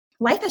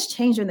life has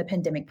changed during the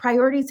pandemic.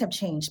 Priorities have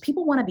changed.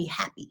 People want to be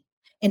happy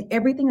in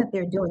everything that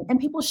they're doing, and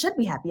people should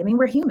be happy. I mean,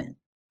 we're human,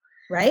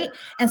 right?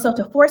 And so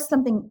to force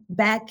something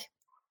back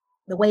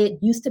the way it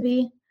used to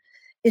be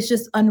is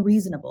just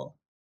unreasonable.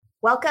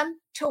 Welcome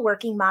to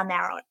Working Mom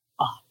Hour.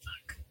 Oh,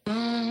 fuck.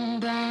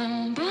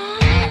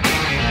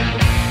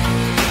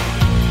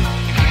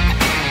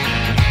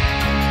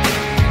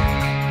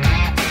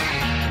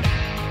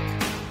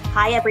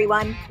 Hi,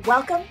 everyone.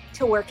 Welcome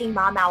to Working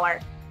Mom Hour.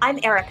 I'm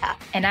Erica.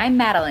 And I'm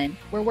Madeline.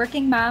 We're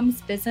working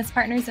moms, business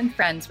partners, and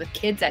friends with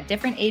kids at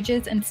different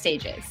ages and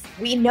stages.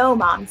 We know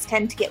moms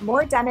tend to get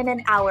more done in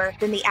an hour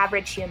than the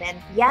average human,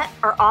 yet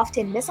are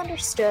often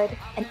misunderstood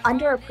and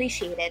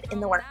underappreciated in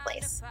the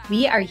workplace.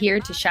 We are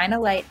here to shine a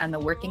light on the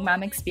working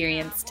mom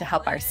experience to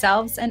help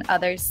ourselves and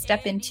others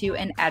step into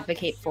and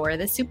advocate for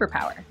the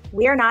superpower.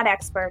 We're not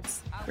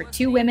experts. We're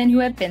two women who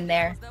have been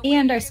there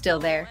and are still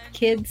there,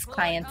 kids,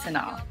 clients, and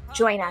all.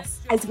 Join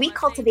us as we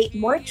cultivate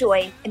more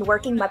joy in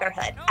working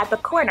motherhood at the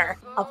corner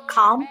of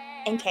calm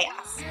and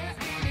chaos.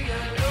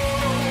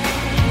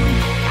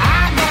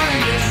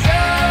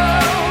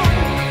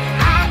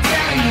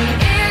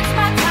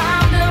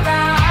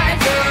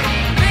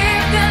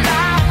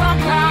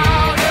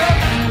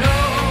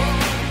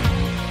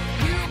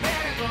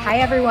 Hi,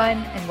 everyone,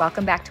 and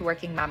welcome back to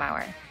Working Mom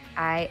Hour.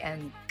 I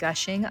am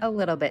gushing a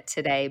little bit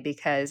today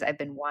because I've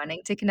been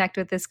wanting to connect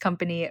with this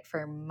company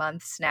for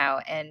months now,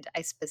 and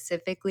I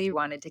specifically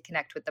wanted to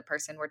connect with the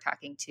person we're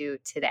talking to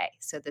today.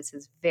 So this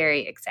is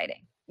very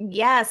exciting.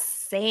 Yes,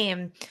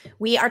 same.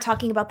 We are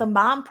talking about the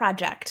Mom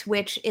Project,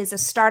 which is a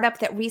startup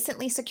that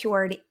recently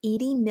secured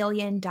 $80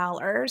 million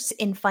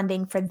in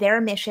funding for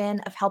their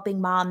mission of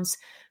helping moms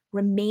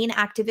remain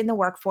active in the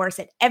workforce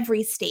at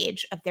every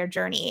stage of their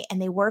journey.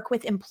 And they work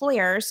with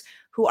employers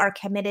who are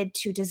committed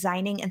to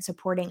designing and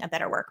supporting a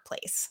better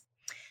workplace.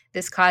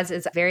 This cause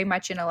is very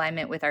much in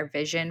alignment with our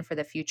vision for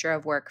the future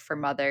of work for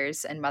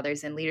mothers and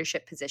mothers in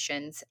leadership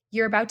positions.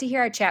 You're about to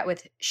hear a chat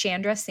with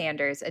Chandra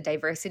Sanders, a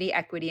diversity,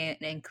 equity,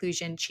 and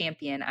inclusion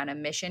champion on a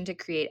mission to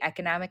create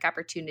economic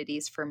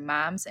opportunities for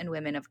moms and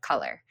women of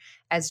color.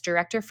 As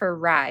director for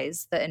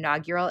RISE, the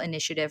inaugural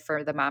initiative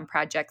for the Mom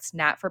Project's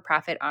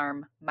not-for-profit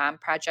arm,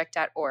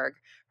 momproject.org,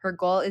 her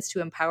goal is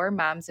to empower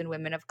moms and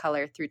women of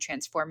color through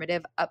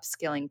transformative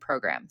upskilling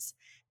programs.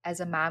 As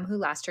a mom who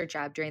lost her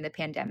job during the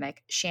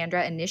pandemic,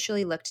 Chandra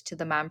initially looked to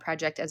the Mom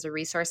Project as a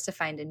resource to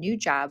find a new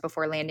job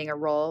before landing a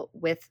role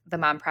with the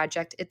Mom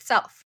Project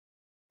itself.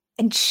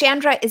 And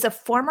Chandra is a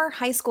former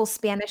high school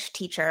Spanish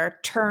teacher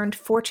turned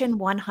Fortune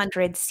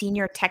 100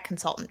 senior tech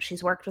consultant.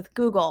 She's worked with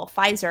Google,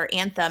 Pfizer,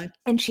 Anthem,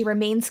 and she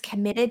remains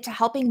committed to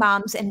helping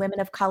moms and women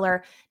of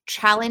color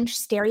challenge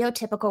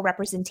stereotypical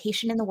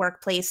representation in the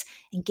workplace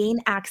and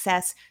gain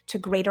access to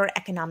greater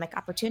economic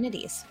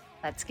opportunities.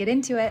 Let's get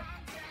into it.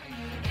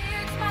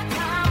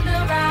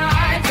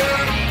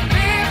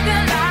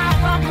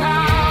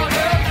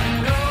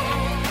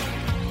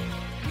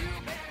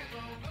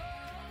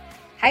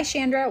 Hi,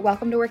 Chandra.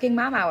 Welcome to Working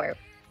Mom Hour.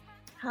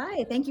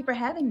 Hi, thank you for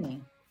having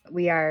me.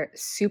 We are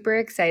super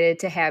excited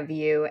to have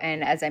you.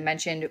 And as I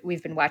mentioned,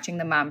 we've been watching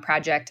the Mom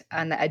Project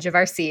on the edge of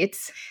our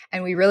seats.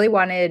 And we really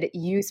wanted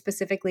you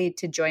specifically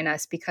to join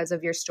us because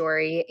of your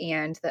story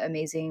and the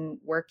amazing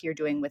work you're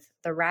doing with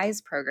the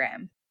RISE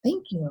program.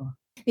 Thank you.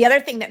 The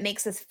other thing that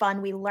makes this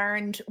fun, we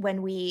learned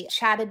when we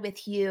chatted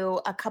with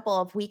you a couple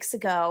of weeks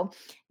ago,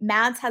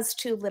 Mads has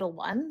two little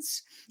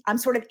ones. I'm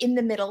sort of in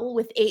the middle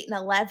with 8 and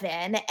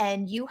 11,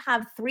 and you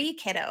have 3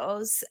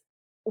 kiddos.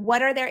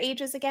 What are their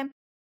ages again?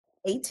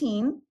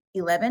 18,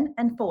 11,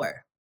 and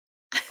 4.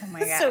 Oh my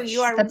gosh. So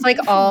you are That's like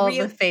all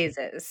the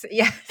phases.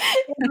 Yeah.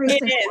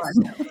 It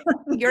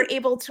is. You're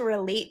able to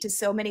relate to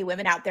so many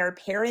women out there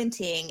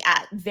parenting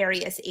at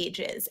various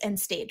ages and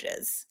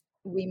stages.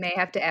 We may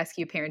have to ask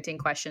you parenting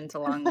questions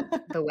along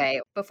the way.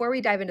 Before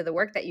we dive into the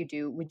work that you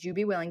do, would you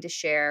be willing to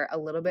share a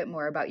little bit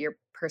more about your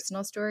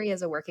personal story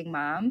as a working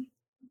mom?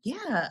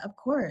 Yeah, of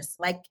course.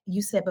 Like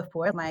you said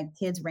before, my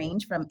kids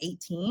range from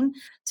 18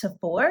 to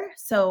 4.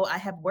 So I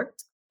have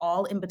worked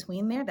all in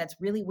between there. That's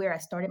really where I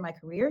started my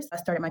career. So I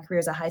started my career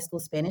as a high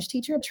school Spanish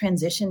teacher,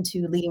 transitioned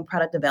to leading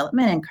product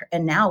development,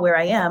 and now where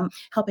I am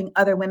helping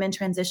other women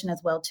transition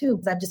as well too.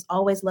 Because I've just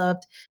always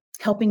loved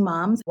helping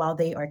moms while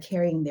they are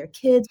carrying their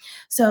kids.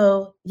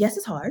 So yes,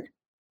 it's hard,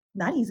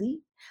 not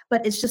easy,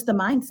 but it's just the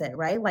mindset,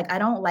 right? Like I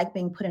don't like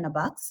being put in a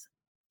box.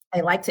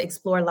 I like to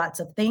explore lots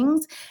of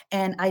things.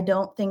 And I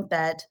don't think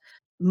that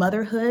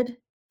motherhood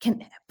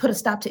can put a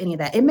stop to any of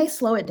that. It may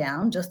slow it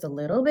down just a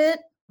little bit,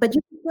 but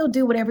you can still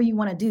do whatever you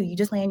want to do. You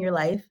just plan your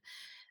life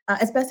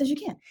as best as you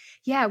can.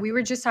 Yeah, we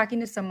were just talking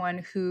to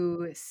someone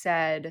who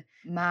said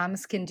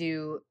moms can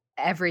do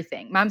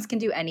everything. Moms can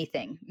do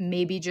anything,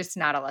 maybe just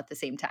not all at the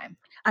same time.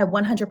 I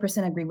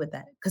 100% agree with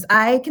that because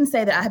I can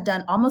say that I have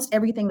done almost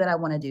everything that I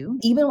want to do,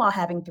 even while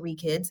having 3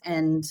 kids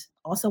and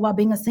also while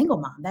being a single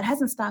mom. That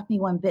hasn't stopped me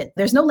one bit.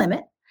 There's no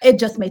limit. It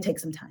just may take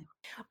some time.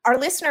 Our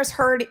listeners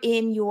heard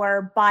in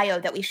your bio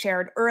that we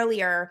shared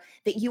earlier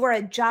that you are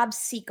a job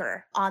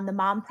seeker on the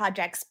Mom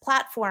Project's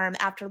platform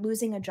after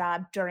losing a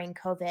job during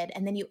COVID.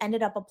 And then you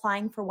ended up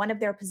applying for one of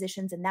their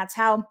positions, and that's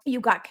how you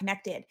got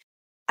connected.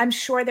 I'm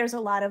sure there's a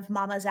lot of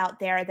mamas out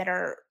there that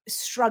are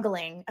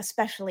struggling,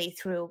 especially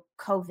through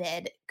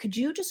COVID. Could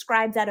you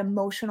describe that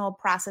emotional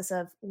process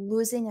of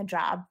losing a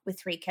job with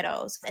 3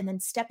 kiddos and then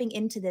stepping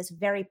into this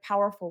very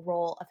powerful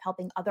role of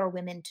helping other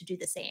women to do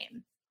the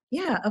same?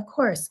 Yeah, of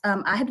course.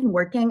 I have been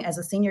working as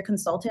a senior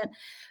consultant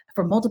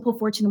for multiple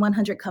Fortune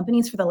 100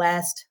 companies for the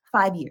last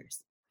 5 years.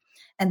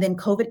 And then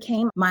COVID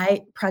came,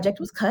 my project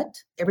was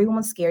cut. Everyone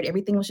was scared.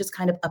 Everything was just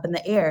kind of up in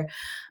the air.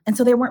 And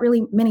so there weren't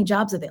really many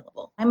jobs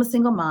available. I'm a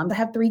single mom. I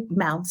have 3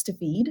 mouths to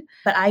feed,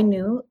 but I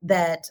knew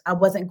that I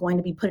wasn't going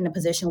to be put in a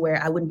position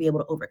where I wouldn't be able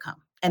to overcome.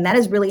 And that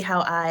is really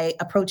how I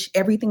approach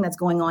everything that's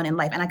going on in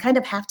life. And I kind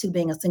of have to,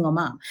 being a single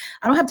mom.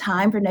 I don't have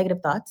time for negative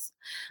thoughts.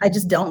 I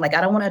just don't. I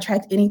don't want to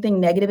attract anything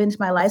negative into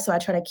my life. So I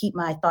try to keep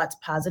my thoughts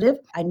positive.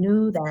 I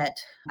knew that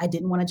I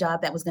didn't want a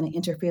job that was going to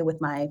interfere with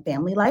my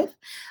family life.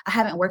 I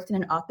haven't worked in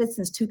an office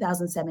since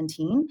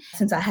 2017,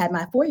 since I had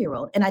my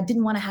 4-year-old. And I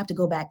didn't want to have to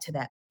go back to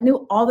that. I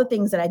knew all the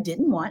things that I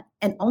didn't want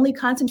and only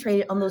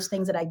concentrated on those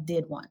things that I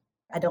did want.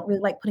 I don't really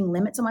like putting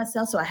limits on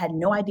myself. So I had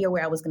no idea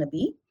where I was going to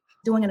be.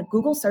 Doing a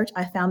Google search,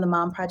 I found the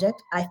Mom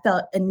Project. I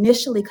felt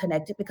initially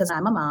connected because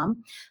I'm a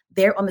mom.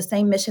 They're on the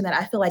same mission that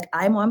I feel like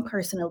I'm on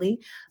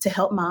personally, to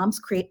help moms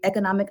create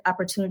economic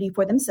opportunity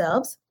for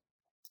themselves,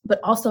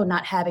 but also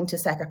not having to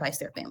sacrifice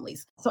their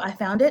families. So I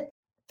found it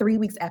 3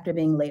 weeks after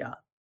being laid off.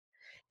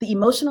 The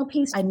emotional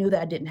piece, I knew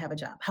that I didn't have a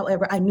job.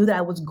 However, I knew that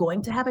I was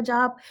going to have a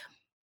job.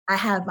 I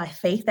have my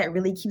faith that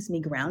really keeps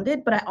me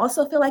grounded, but I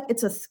also feel like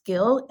it's a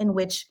skill in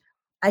which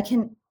I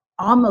can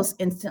almost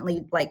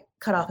instantly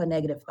cut off a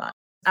negative thought.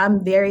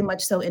 I'm very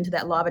much so into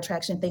that law of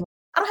attraction thing.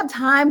 I don't have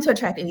time to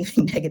attract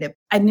anything negative.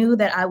 I knew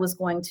that I was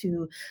going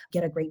to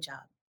get a great job,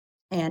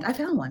 and I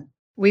found one.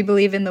 We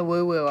believe in the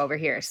woo-woo over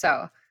here,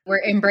 so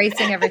we're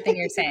embracing everything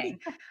you're saying.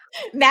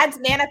 Mads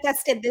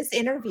manifested this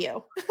interview.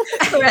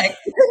 Correct.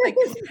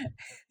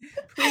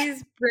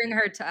 Please bring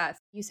her to us.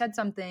 You said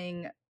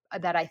something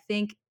that I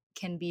think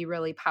can be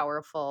really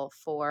powerful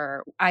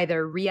for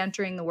either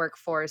re-entering the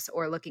workforce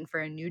or looking for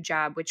a new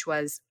job, which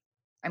was,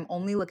 I'm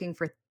only looking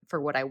for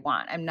what I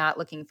want. I'm not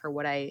looking for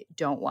what I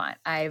don't want.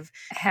 I've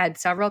had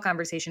several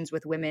conversations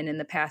with women in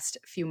the past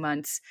few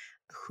months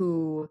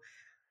who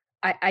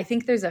I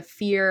think there's a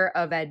fear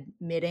of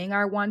admitting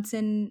our wants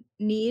and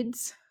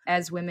needs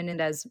as women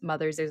and as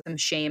mothers. There's some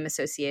shame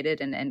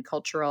associated and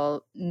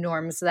cultural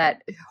norms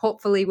that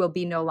hopefully will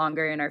be no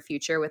longer in our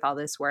future with all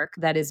this work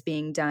that is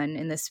being done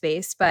in this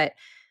space. But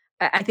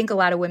I think a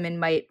lot of women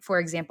might, for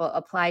example,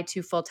 apply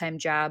to full-time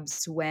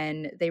jobs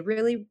when they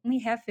really only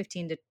have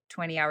 15 to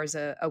 20 hours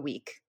a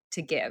week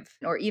to give,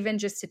 or even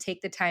just to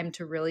take the time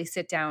to really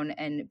sit down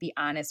and be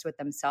honest with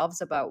themselves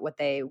about what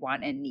they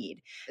want and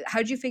need.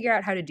 How'd you figure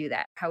out how to do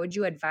that? How would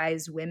you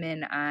advise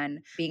women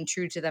on being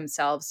true to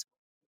themselves?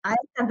 I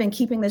have been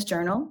keeping this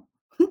journal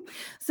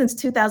since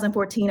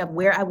 2014 of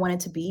where I wanted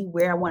to be,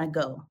 where I want to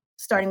go,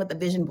 starting with the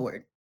vision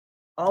board,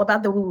 all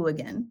about the woo-woo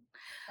again.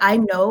 I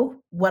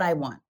know what I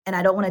want, and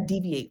I don't want to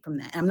deviate from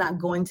that. I'm not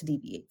going to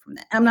deviate from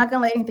that. I'm not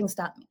going to let anything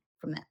stop me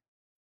from that.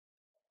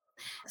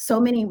 So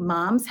many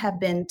moms have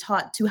been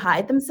taught to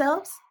hide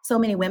themselves. So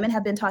many women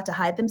have been taught to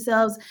hide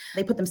themselves.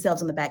 They put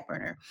themselves on the back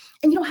burner.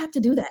 And you don't have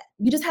to do that.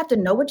 You just have to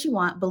know what you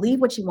want,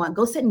 believe what you want,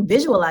 go sit and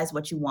visualize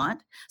what you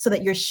want so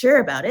that you're sure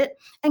about it,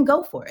 and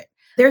go for it.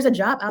 There's a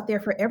job out there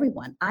for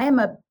everyone. I am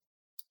a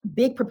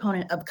big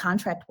proponent of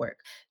contract work.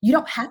 You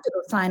don't have to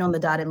go sign on the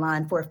dotted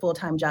line for a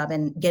full-time job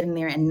and get in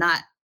there and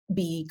not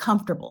be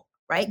comfortable,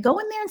 right? Go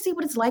in there and see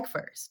what it's like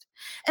first,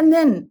 and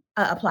then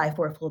apply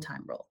for a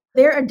full-time role.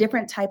 There are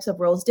different types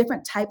of roles,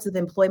 different types of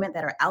employment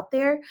that are out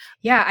there.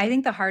 Yeah, I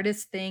think the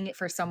hardest thing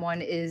for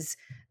someone is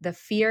the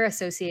fear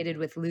associated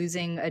with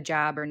losing a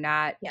job or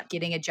not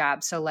getting a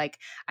job. So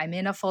I'm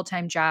in a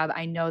full-time job.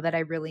 I know that I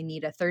really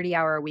need a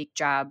 30-hour-a-week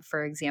job,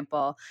 for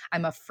example.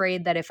 I'm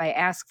afraid that if I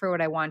ask for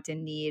what I want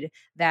and need,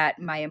 that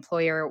my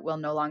employer will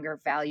no longer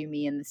value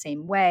me in the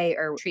same way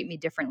or treat me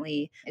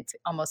differently. It's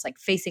almost like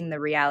facing the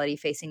reality,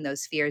 facing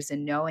those fears,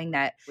 and knowing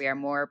that we are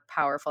more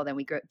powerful than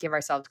we give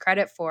ourselves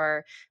credit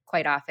for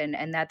quite often,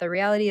 and that the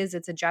reality is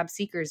it's a job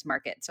seekers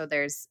market. So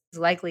there's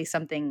likely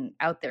something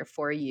out there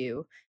for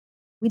you.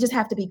 We just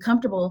have to be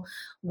comfortable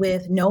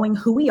with knowing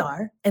who we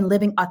are and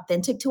living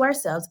authentic to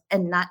ourselves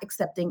and not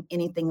accepting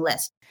anything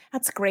less.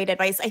 That's great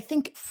advice. I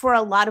think for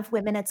a lot of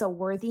women, it's a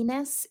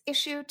worthiness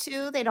issue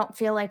too. They don't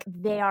feel like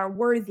they are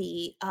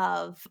worthy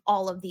of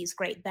all of these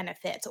great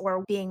benefits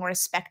or being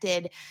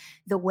respected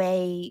the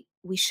way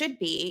we should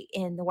be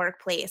in the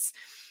workplace.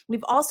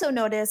 We've also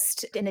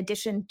noticed, in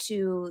addition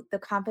to the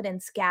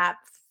confidence gap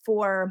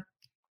for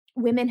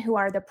women who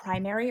are the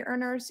primary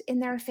earners in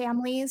their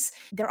families,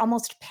 they're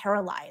almost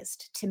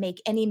paralyzed to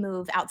make any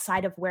move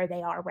outside of where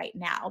they are right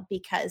now,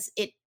 because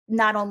it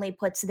not only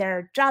puts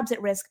their jobs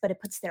at risk, but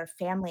it puts their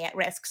family at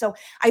risk. So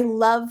I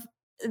love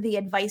the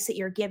advice that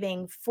you're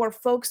giving for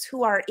folks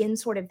who are in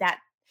sort of that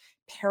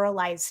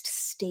paralyzed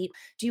state.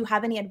 Do you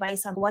have any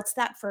advice on what's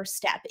that first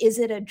step? Is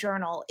it a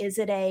journal? Is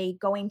it a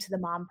going to the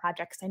Mom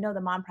Project? Because I know the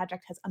Mom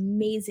Project has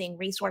amazing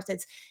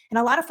resources. And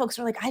a lot of folks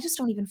are like, I just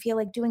don't even feel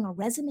like doing a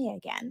resume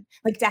again.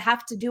 Like to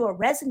have to do a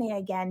resume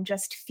again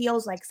just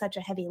feels like such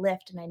a heavy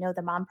lift. And I know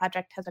the Mom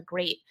Project has a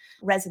great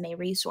resume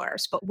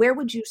resource, but where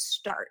would you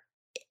start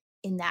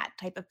in that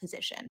type of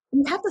position?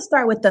 You have to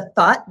start with the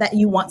thought that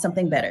you want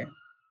something better.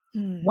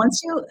 Once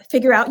you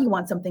figure out you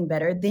want something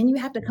better, then you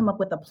have to come up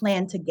with a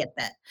plan to get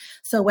that.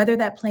 So whether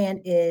that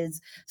plan is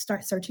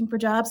start searching for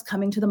jobs,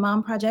 coming to the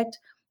Mom Project,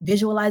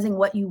 visualizing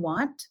what you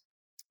want,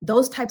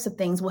 those types of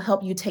things will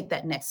help you take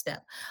that next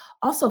step.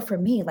 Also for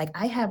me, like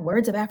I have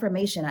words of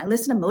affirmation. I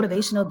listen to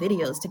motivational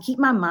videos to keep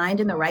my mind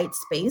in the right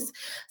space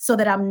so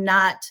that I'm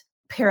not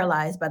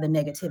paralyzed by the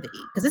negativity,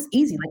 because it's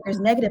easy. Like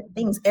there's negative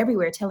things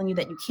everywhere telling you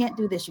that you can't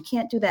do this, you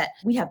can't do that.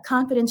 We have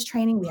confidence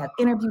training, we have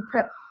interview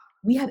prep.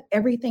 We have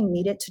everything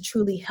needed to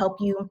truly help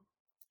you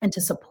and to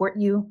support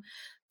you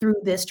through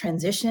this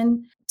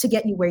transition to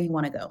get you where you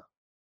want to go.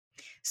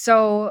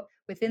 So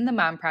within the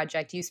Mom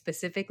Project, you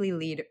specifically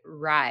lead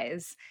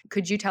RISE.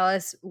 Could you tell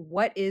us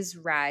what is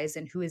RISE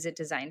and who is it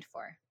designed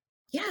for?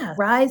 Yeah,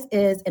 RISE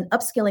is an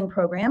upskilling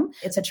program.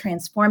 It's a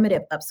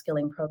transformative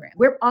upskilling program.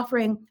 We're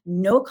offering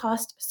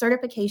no-cost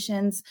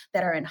certifications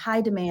that are in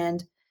high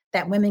demand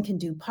that women can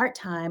do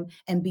part-time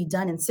and be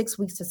done in 6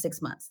 weeks to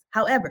 6 months.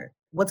 However,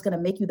 what's going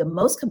to make you the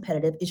most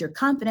competitive is your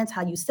confidence,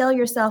 how you sell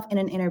yourself in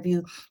an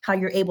interview, how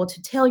you're able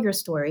to tell your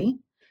story.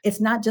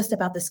 It's not just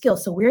about the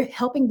skills. So we're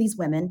helping these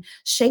women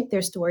shape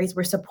their stories.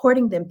 We're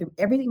supporting them through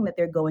everything that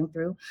they're going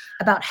through.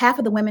 About half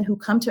of the women who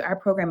come to our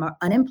program are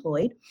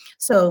unemployed.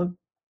 So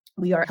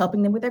we are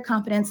helping them with their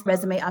confidence,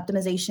 resume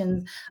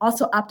optimization,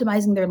 also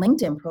optimizing their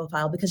LinkedIn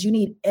profile, because you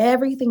need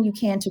everything you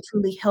can to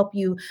truly help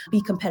you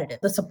be competitive.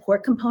 The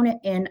support component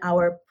in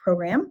our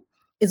program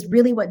is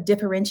really what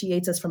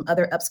differentiates us from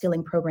other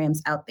upskilling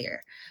programs out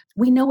there.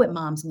 We know what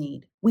moms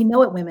need. We know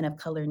what women of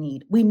color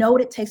need. We know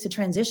what it takes to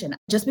transition.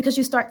 Just because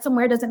you start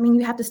somewhere doesn't mean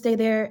you have to stay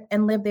there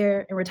and live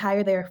there and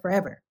retire there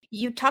forever.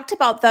 You talked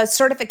about the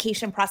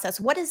certification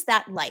process. What is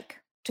that like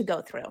to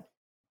go through?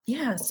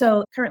 Yeah,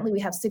 so currently we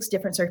have 6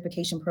 different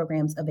certification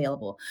programs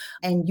available.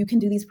 And you can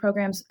do these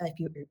programs if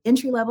you're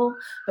entry level,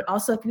 but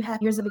also if you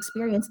have years of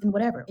experience in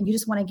whatever, and you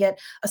just want to get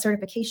a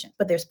certification.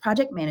 But there's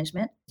project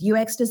management,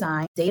 UX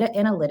design, data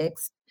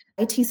analytics,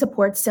 IT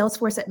support,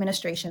 Salesforce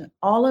administration,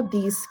 all of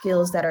these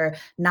skills that are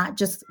not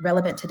just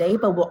relevant today,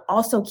 but will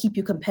also keep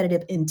you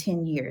competitive in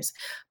 10 years.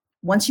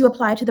 Once you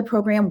apply to the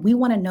program, we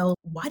want to know,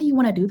 why do you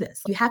want to do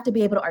this? You have to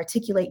be able to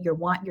articulate your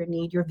want, your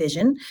need, your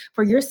vision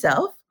for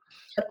yourself.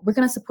 We're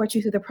going to support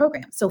you through the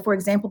program. So for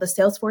example, the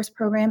Salesforce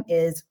program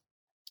is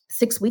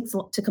 6 weeks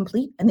to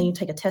complete, and then you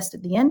take a test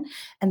at the end,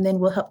 and then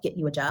we'll help get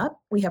you a job.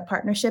 We have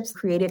partnerships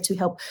created to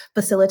help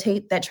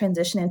facilitate that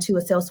transition into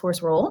a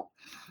Salesforce role.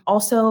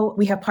 Also,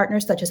 we have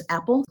partners such as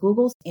Apple,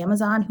 Google,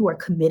 Amazon, who are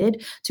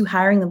committed to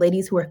hiring the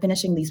ladies who are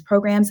finishing these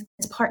programs.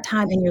 It's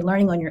part-time and you're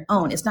learning on your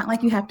own. It's not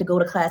like you have to go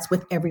to class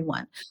with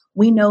everyone.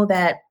 We know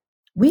that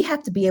we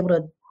have to be able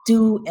to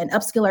do and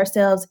upskill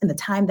ourselves in the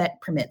time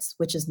that permits,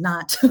 which is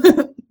not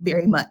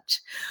very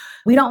much.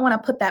 We don't want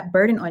to put that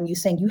burden on you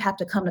saying you have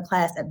to come to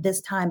class at this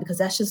time, because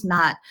that's just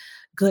not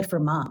good for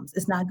moms.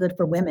 It's not good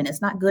for women.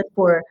 It's not good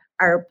for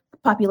our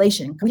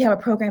population. We have a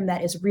program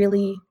that is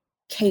really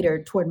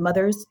catered toward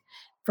mothers,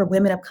 for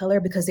women of color,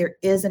 because there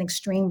is an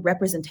extreme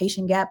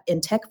representation gap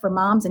in tech for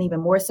moms, and even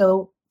more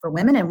so for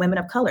women and women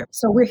of color.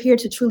 So we're here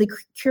to truly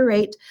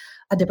curate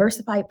a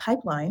diversified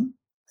pipeline,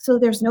 so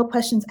there's no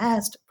questions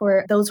asked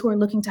for those who are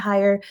looking to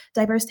hire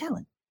diverse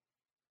talent.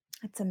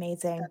 That's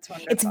amazing. That's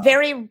wonderful. It's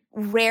very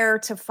rare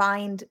to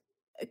find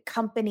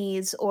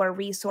companies or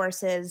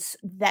resources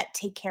that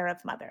take care of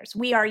mothers.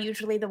 We are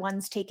usually the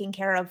ones taking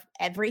care of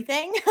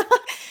everything.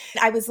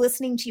 I was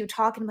listening to you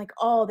talk and I'm like,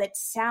 oh, that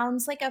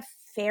sounds like a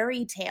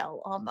fairy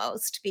tale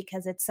almost,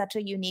 because it's such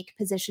a unique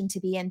position to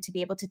be in, to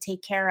be able to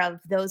take care of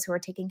those who are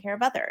taking care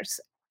of others.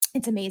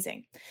 It's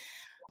amazing.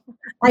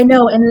 I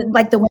know. And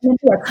like the women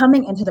who are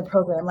coming into the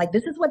program, like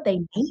this is what they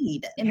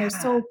need. And Yeah.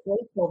 they're so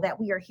grateful that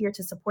we are here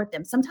to support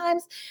them.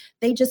 Sometimes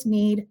they just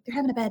need, they're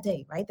having a bad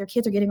day, right? Their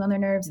kids are getting on their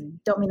nerves.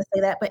 Don't mean to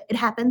say that, but it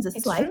happens.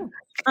 It's life. True.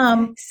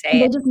 And Say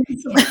they it.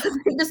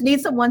 they just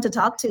need someone to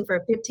talk to for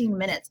 15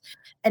 minutes.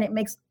 And it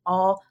makes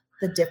all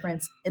the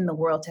difference in the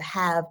world to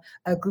have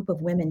a group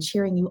of women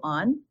cheering you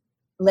on,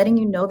 letting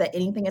you know that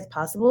anything is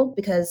possible,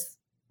 because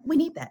we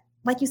need that.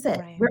 Like you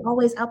said, Right. we're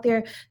always out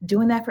there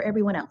doing that for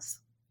everyone else.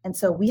 And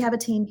so we have a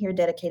team here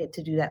dedicated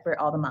to do that for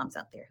all the moms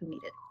out there who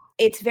need it.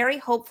 It's very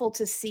hopeful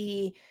to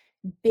see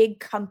big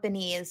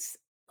companies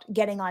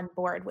getting on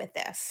board with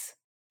this.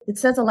 It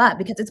says a lot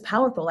because it's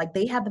powerful. Like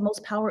they have the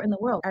most power in the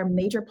world. Our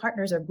major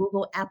partners are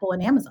Google, Apple,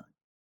 and Amazon.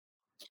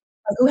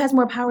 Like, who has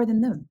more power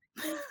than them?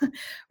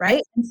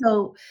 right? And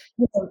so,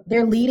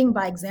 they're leading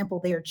by example.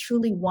 They are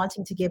truly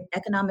wanting to give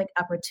economic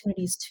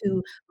opportunities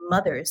to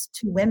mothers,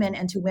 to women,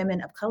 and to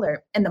women of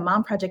color. And the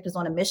Mom Project is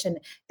on a mission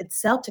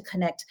itself to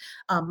connect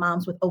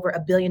moms with over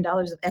 $1 billion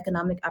of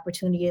economic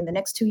opportunity in the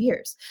next 2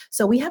 years.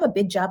 So we have a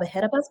big job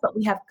ahead of us, but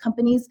we have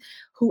companies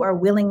who are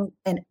willing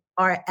and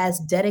are as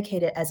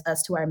dedicated as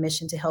us to our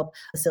mission to help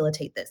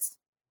facilitate this.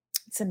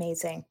 It's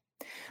amazing.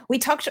 We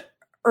talked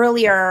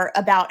earlier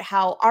about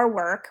how our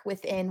work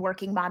within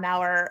Working Mom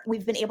Hour,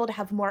 we've been able to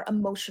have more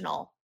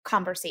emotional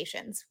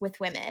conversations with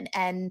women,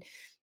 and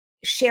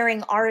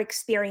sharing our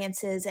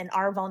experiences and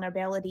our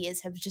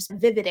vulnerabilities have just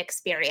vivid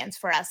experience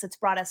for us. It's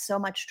brought us so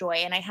much joy.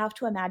 And I have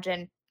to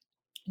imagine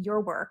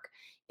your work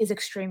is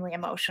extremely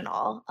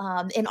emotional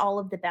in all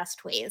of the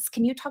best ways.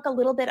 Can you talk a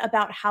little bit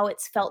about how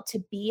it's felt to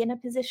be in a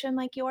position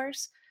like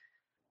yours?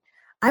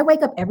 I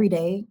wake up every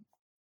day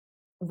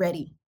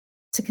ready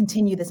to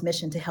continue this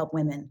mission to help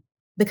women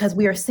because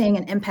we are seeing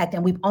an impact,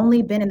 and we've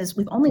only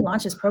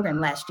launched this program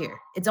last year.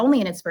 It's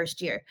only in its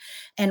first year.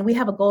 And we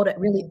have a goal to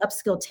really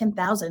upskill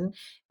 10,000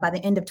 by the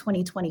end of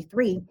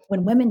 2023.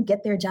 When women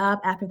get their job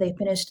after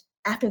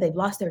they've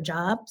lost their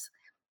jobs,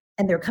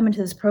 and they're coming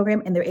to this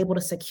program and they're able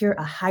to secure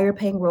a higher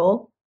paying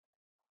role,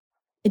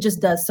 it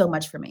just does so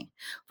much for me.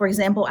 For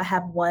example, I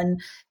have one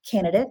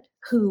candidate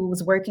who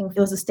was working, it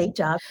was a state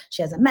job.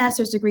 She has a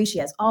master's degree. She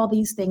has all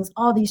these things,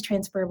 all these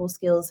transferable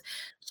skills.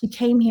 She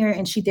came here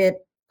and she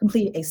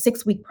completed a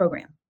 6-week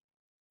program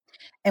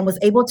and was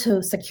able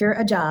to secure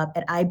a job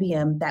at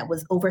IBM that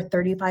was over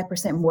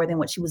 35% more than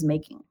what she was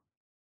making.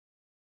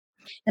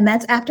 And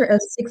that's after a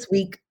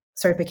 6-week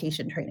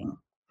certification training.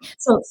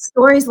 So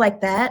stories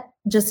like that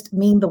just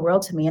mean the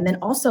world to me. And then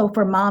also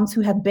for moms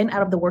who have been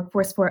out of the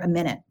workforce for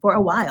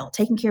a while,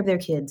 taking care of their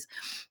kids,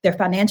 their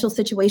financial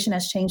situation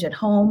has changed at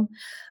home.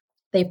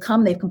 They've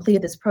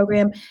completed this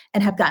program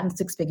and have gotten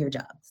 6-figure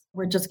jobs.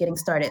 We're just getting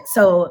started.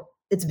 So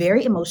it's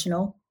very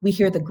emotional. We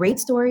hear the great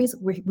stories.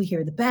 We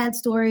hear the bad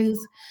stories.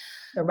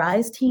 The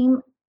RISE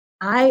team,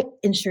 I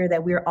ensure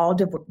that we're all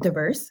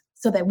diverse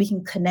so that we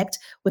can connect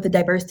with the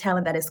diverse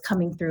talent that is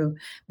coming through,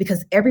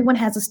 because everyone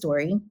has a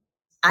story.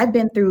 I've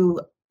been through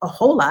a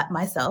whole lot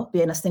myself,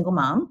 being a single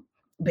mom,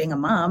 being a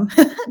mom,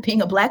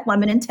 being a Black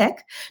woman in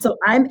tech. So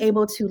I'm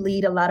able to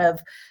lead a lot of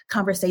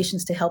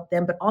conversations to help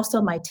them, but also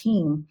my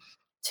team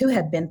too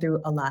have been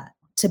through a lot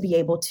to be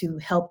able to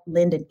help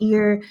lend an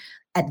ear,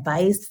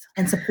 advice,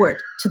 and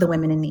support to the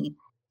women in need.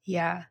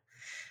 Yeah.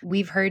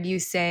 We've heard you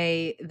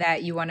say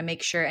that you want to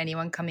make sure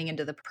anyone coming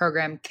into the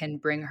program can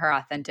bring her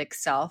authentic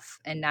self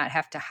and not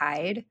have to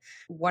hide.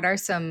 What are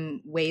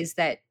some ways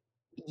that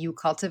you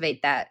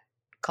cultivate that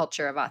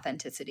culture of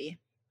authenticity?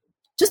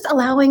 Just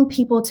allowing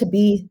people to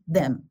be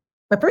them.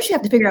 But first you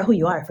have to figure out who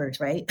you are first,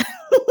 right?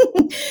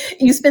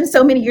 You spend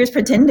so many years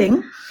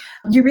pretending.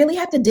 You really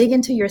have to dig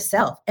into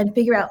yourself and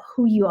figure out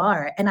who you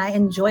are. And I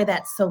enjoy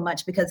that so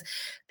much because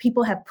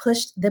people have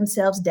pushed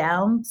themselves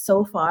down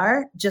so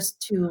far just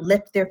to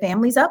lift their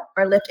families up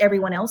or lift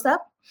everyone else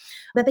up,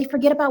 that they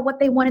forget about what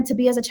they wanted to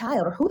be as a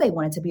child or who they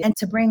wanted to be. And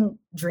to bring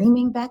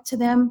dreaming back to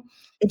them,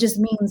 it just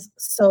means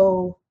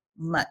so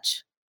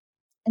much.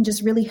 And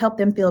just really help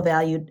them feel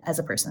valued as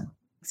a person.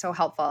 So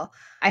helpful.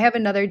 I have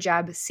another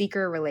job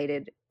seeker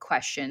related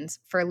questions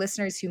for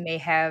listeners who may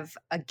have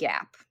a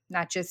gap,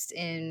 not just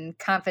in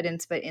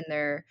confidence, but in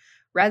their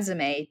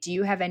resume. Do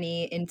you have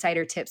any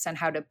insider tips on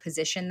how to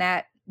position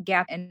that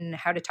gap and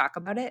how to talk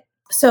about it?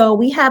 So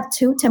we have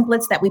 2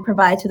 templates that we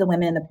provide to the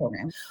women in the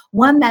program.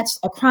 One that's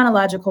a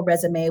chronological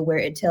resume where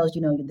it tells,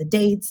 the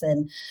dates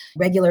and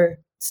regular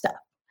stuff.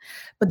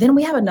 But then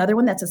we have another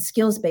one that's a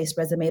skills-based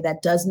resume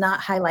that does not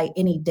highlight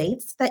any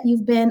dates that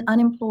you've been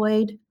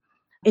unemployed.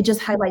 It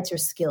just highlights your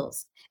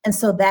skills. And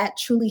so that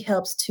truly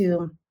helps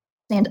to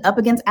stand up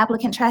against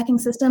applicant tracking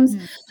systems.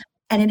 Mm-hmm.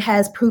 And it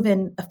has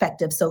proven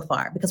effective so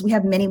far because we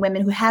have many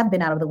women who have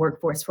been out of the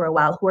workforce for a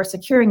while who are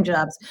securing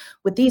jobs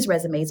with these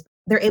resumes.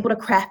 They're able to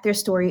craft their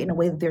story in a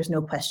way that there's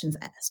no questions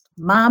asked.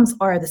 Moms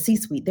are the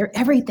C-suite. They're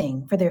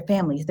everything for their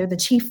families. They're the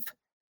chief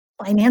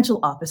financial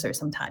officer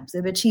sometimes.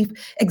 They're the chief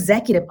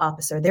executive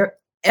officer. They're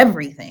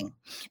everything.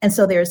 And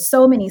so there's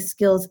so many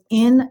skills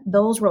in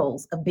those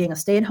roles of being a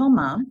stay-at-home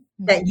mom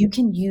that you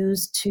can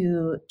use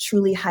to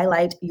truly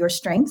highlight your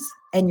strengths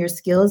and your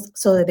skills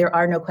so that there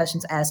are no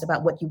questions asked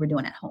about what you were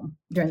doing at home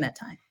during that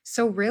time.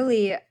 So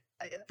really,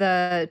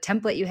 the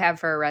template you have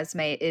for a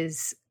resume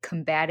is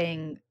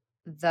combating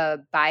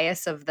the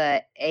bias of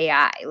the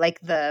AI,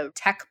 like the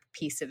tech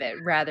piece of it,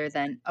 rather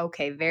than,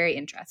 okay, very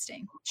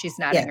interesting. She's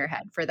nodding her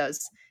head for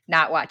those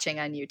not watching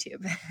on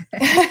YouTube.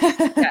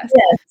 Yes.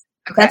 Yes.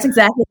 Okay. That's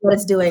exactly what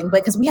it's doing,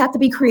 because we have to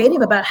be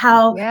creative about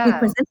how we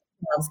present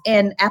ourselves,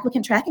 and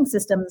applicant tracking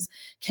systems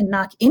can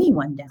knock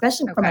anyone down,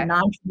 especially from a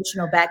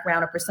non-traditional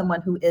background or for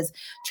someone who is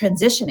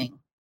transitioning.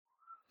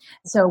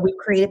 So we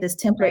created this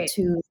template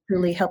to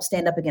really help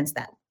stand up against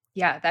that.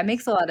 Yeah, that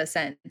makes a lot of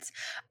sense.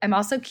 I'm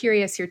also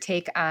curious your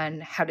take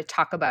on how to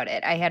talk about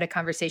it. I had a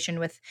conversation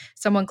with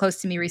someone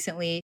close to me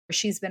recently.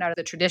 She's been out of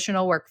the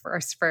traditional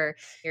workforce for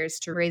years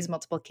to raise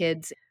multiple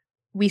kids.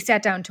 we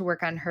sat down to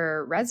work on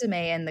her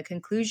resume, and the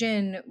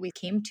conclusion we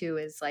came to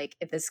is like,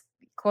 if this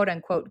quote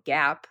unquote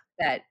gap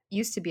that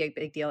used to be a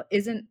big deal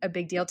isn't a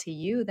big deal to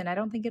you, then I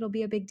don't think it'll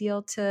be a big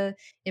deal to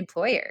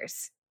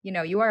employers.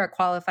 You are a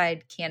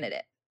qualified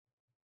candidate.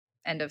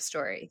 End of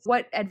story.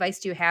 What advice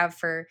do you have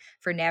for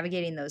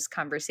navigating those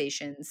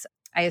conversations?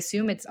 I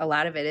assume a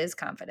lot of it is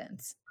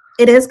confidence.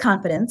 It is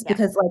confidence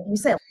because, like you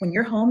said, when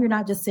you're home, you're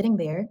not just sitting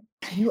there.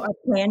 You are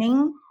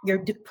planning,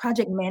 you're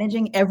project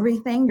managing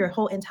everything, your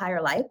whole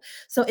entire life.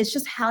 So it's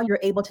just how you're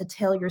able to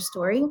tell your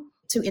story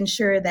to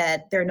ensure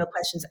that there are no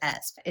questions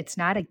asked. It's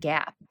not a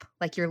gap.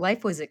 Like, your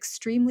life was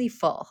extremely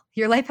full.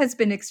 Your life has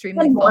been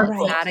extremely full.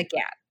 It's not a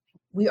gap.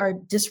 We are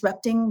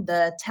disrupting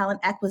the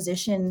talent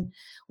acquisition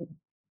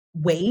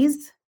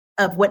ways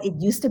of what it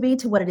used to be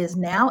to what it is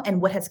now,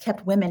 and what has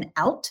kept women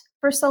out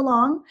for so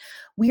long.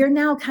 We are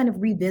now kind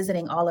of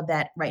revisiting all of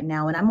that right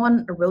now. And I'm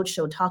on a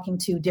roadshow talking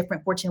to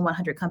different Fortune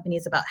 100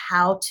 companies about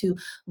how to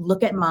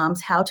look at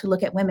moms, how to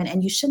look at women.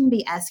 And you shouldn't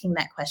be asking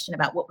that question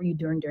about what were you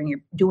doing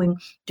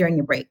during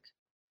your break,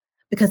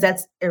 because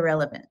that's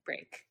irrelevant.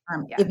 Break.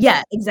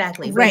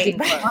 Exactly. Right.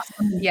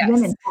 Yes.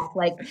 Women,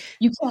 like,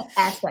 you can't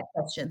ask that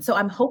question. So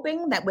I'm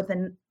hoping that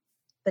within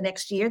the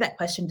next year, that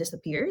question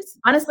disappears.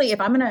 Honestly, if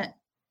I'm in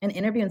an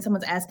interview and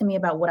someone's asking me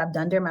about what I've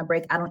done during my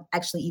break, I don't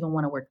actually even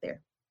want to work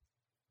there.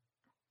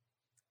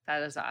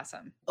 That is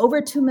awesome.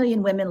 Over 2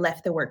 million women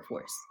left the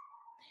workforce.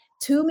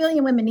 2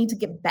 million women need to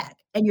get back.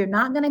 And you're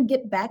not going to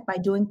get back by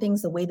doing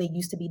things the way they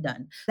used to be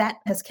done. That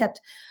has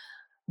kept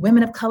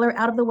women of color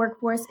out of the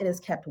workforce. It has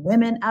kept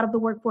women out of the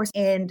workforce.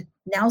 And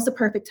now's the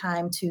perfect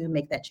time to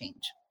make that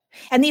change.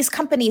 And these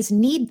companies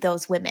need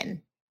those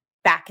women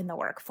back in the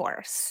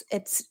workforce.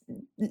 It's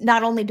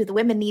not only do the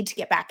women need to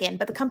get back in,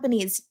 but the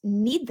companies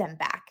need them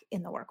back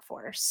in the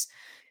workforce.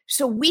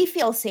 So we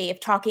feel safe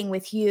talking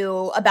with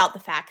you about the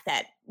fact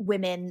that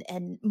women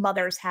and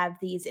mothers have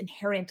these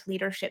inherent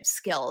leadership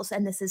skills.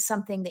 And this is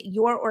something that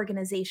your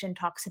organization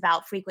talks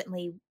about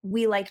frequently.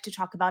 We like to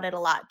talk about it a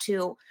lot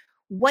too.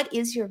 What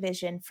is your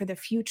vision for the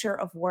future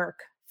of work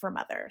for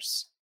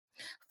mothers?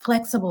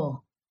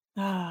 Flexible.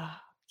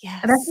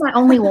 Yes. That's my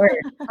only word,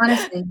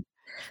 honestly.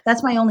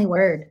 That's my only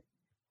word.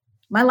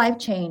 My life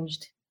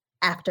changed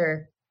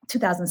after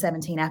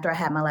 2017, after I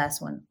had my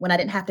last one, when I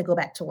didn't have to go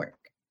back to work.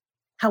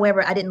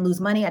 However, I didn't lose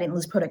money. I didn't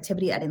lose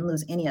productivity. I didn't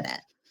lose any of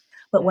that.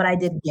 But what I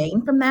did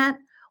gain from that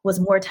was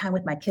more time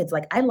with my kids.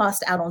 Like, I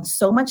lost out on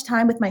so much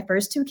time with my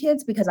first two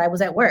kids because I was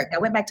at work. I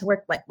went back to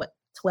work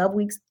 12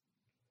 weeks,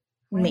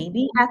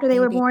 maybe after they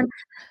were born.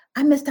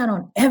 I missed out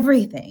on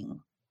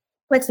everything.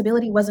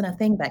 Flexibility wasn't a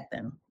thing back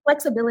then.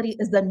 Flexibility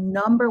is the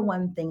number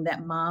one thing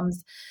that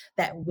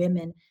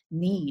women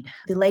need.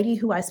 The lady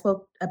who I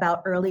spoke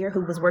about earlier,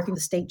 who was working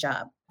the state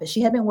job, but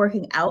she had been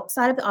working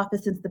outside of the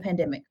office since the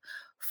pandemic,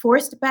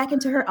 forced back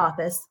into her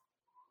office,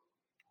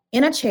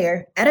 in a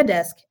chair, at a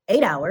desk,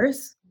 8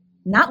 hours,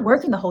 not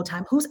working the whole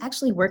time. Who's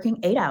actually working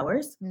 8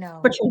 hours? No.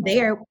 But you're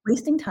there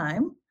wasting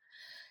time.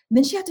 And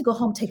then she had to go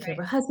home, take care of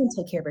her husband,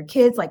 take care of her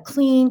kids, like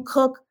clean,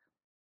 cook.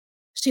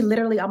 She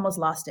literally almost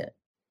lost it.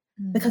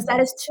 Because that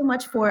is too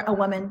much for a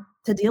woman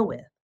to deal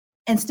with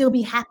and still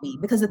be happy.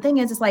 Because the thing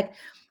is, it's like,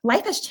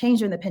 life has changed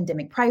during the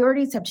pandemic.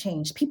 Priorities have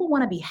changed. People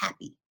want to be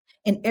happy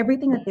in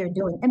everything that they're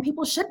doing, and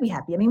people should be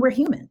happy. I mean, we're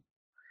human,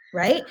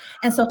 right?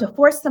 And so to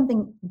force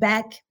something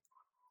back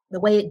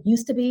the way it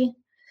used to be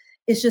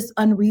is just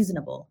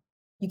unreasonable.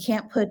 You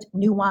can't put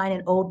new wine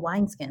in old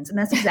wineskins. And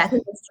that's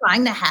exactly what's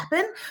trying to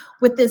happen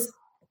with this,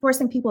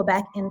 forcing people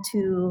back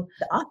into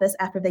the office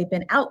after they've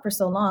been out for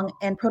so long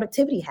and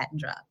productivity hadn't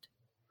dropped.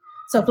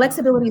 So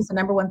flexibility is the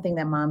number one thing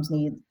that moms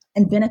need,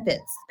 and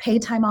benefits,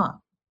 paid time off.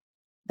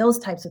 Those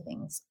types of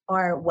things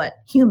are what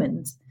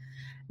humans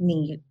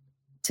need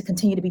to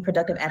continue to be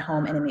productive at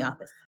home and in the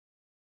office.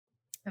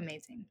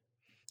 Amazing.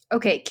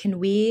 Okay, can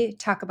we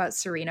talk about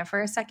Serena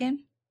for a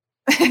second?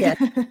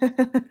 Yes.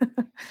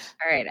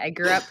 All right. I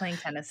grew up playing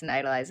tennis and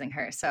idolizing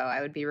her, so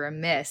I would be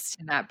remiss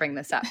to not bring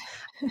this up.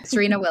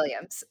 Serena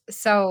Williams.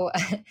 So,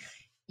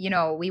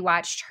 we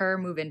watched her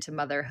move into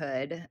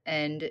motherhood,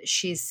 and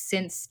she's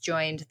since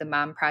joined the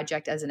Mom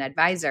Project as an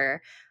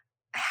advisor.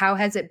 How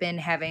has it been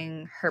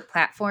having her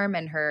platform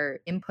and her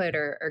input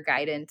or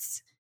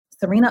guidance?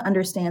 Serena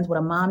understands what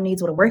a mom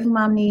needs, what a working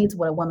mom needs,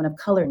 what a woman of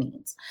color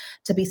needs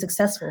to be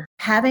successful.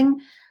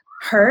 Having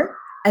her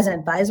as an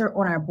advisor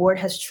on our board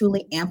has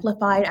truly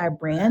amplified our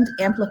brand,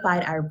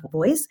 amplified our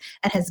voice,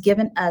 and has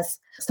given us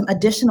some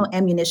additional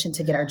ammunition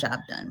to get our job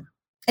done.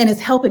 And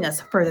it's helping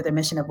us further the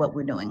mission of what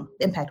we're doing,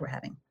 the impact we're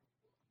having.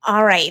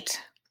 All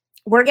right.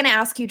 We're going to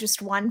ask you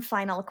just one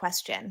final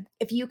question.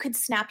 If you could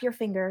snap your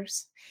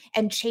fingers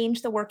and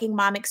change the working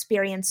mom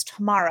experience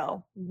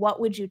tomorrow,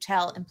 what would you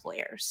tell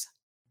employers?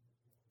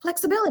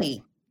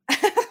 Flexibility.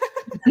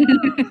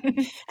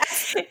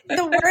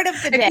 The word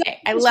of the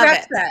day. I love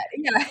it. That.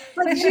 Yeah.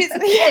 Must I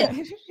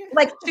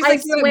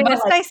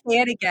say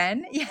it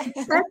again? Yeah.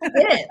 That's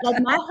it.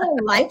 Like, my whole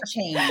life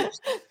changed.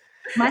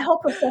 My whole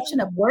perception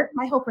of work,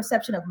 my whole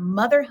perception of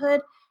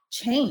motherhood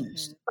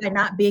changed by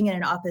not being in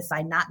an office,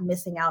 by not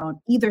missing out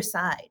on either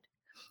side.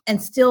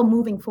 and still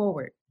moving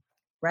forward.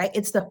 Right?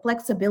 It's the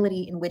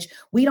flexibility in which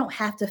we don't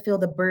have to feel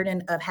the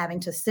burden of having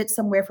to sit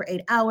somewhere for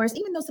 8 hours,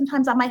 even though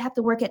sometimes I might have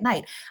to work at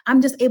night.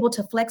 I'm just able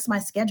to flex my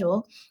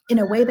schedule in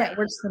a way that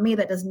works for me,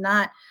 that does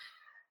not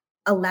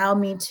allow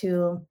me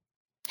to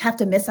have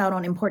to miss out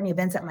on important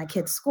events at my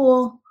kids'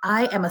 school.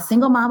 I am a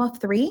single mom of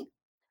 3.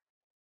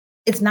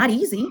 It's not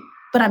easy,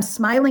 but I'm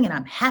smiling and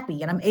I'm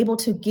happy, and I'm able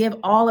to give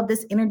all of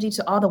this energy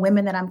to all the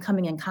women that I'm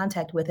coming in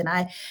contact with. And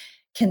I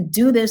can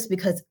do this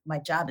because my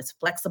job is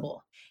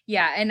flexible.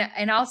 Yeah.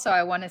 And also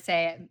I want to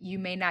say you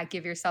may not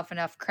give yourself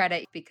enough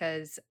credit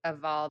because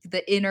of all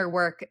the inner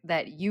work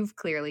that you've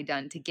clearly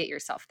done to get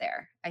yourself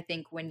there. I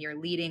think when you're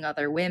leading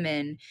other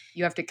women,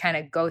 you have to kind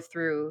of go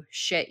through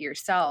shit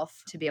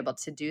yourself to be able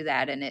to do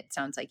that. And it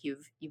sounds like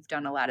you've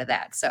done a lot of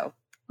that. So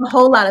a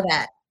whole lot of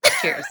that.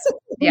 Cheers.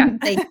 Yeah.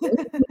 Thank you.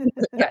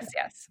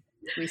 Yes.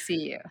 We see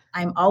you.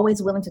 I'm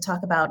always willing to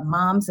talk about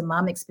moms and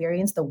mom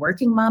experience, the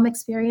working mom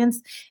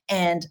experience,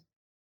 and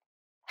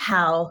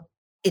how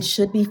it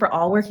should be for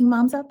all working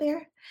moms out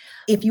there.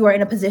 If you are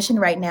in a position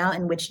right now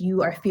in which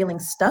you are feeling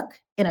stuck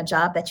in a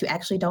job that you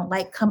actually don't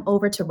like, come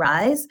over to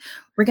Rise.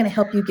 We're going to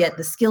help you get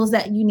the skills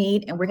that you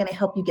need, and we're going to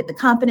help you get the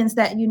confidence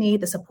that you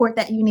need, the support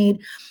that you need,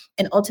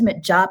 and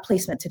ultimate job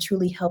placement to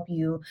truly help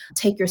you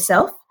take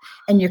yourself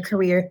and your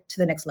career to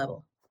the next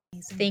level.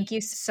 Thank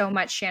you so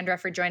much, Chandra,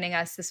 for joining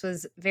us. This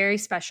was very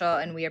special,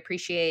 and we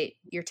appreciate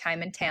your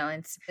time and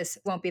talents. This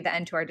won't be the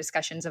end to our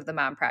discussions of the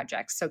Mom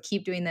Project. So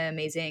keep doing the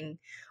amazing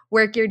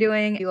work you're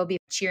doing. We will be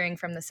cheering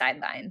from the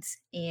sidelines.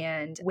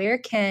 And where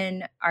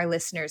can our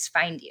listeners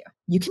find you?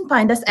 You can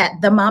find us at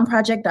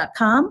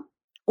themomproject.com,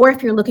 or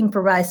if you're looking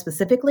for Rise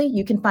specifically,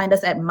 you can find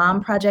us at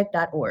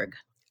momproject.org.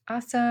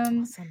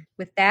 Awesome.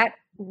 With that,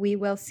 we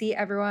will see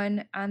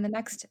everyone on the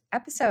next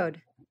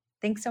episode.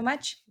 Thanks so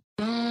much.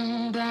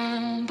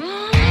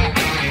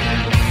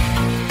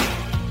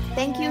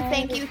 Thank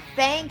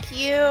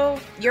you.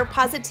 Your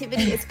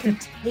positivity is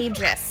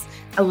contagious.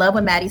 I love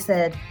when Maddie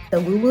said the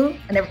woo-woo.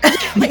 I never take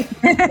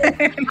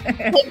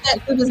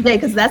that to this day,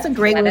 because that's a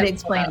great way to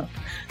explain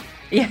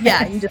it.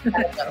 Yeah, you just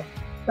gotta go.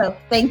 So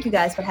thank you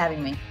guys for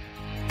having me.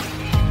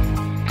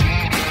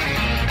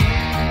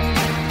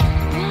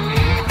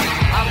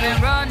 I've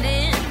been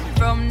running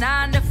from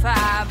 9 to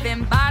 5,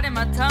 been biting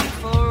my tongue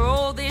for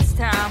all this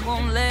time.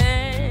 Won't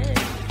let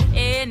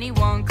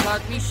anyone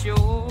cut me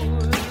short.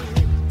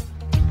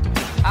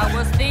 I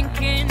was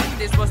thinking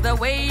this was the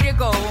way to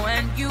go,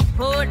 and you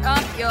put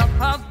up your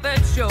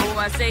puppet show.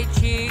 I say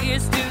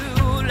cheers to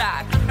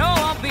life. No,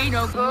 I'll be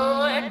no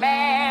good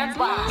man's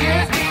wife.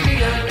 Just give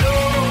me a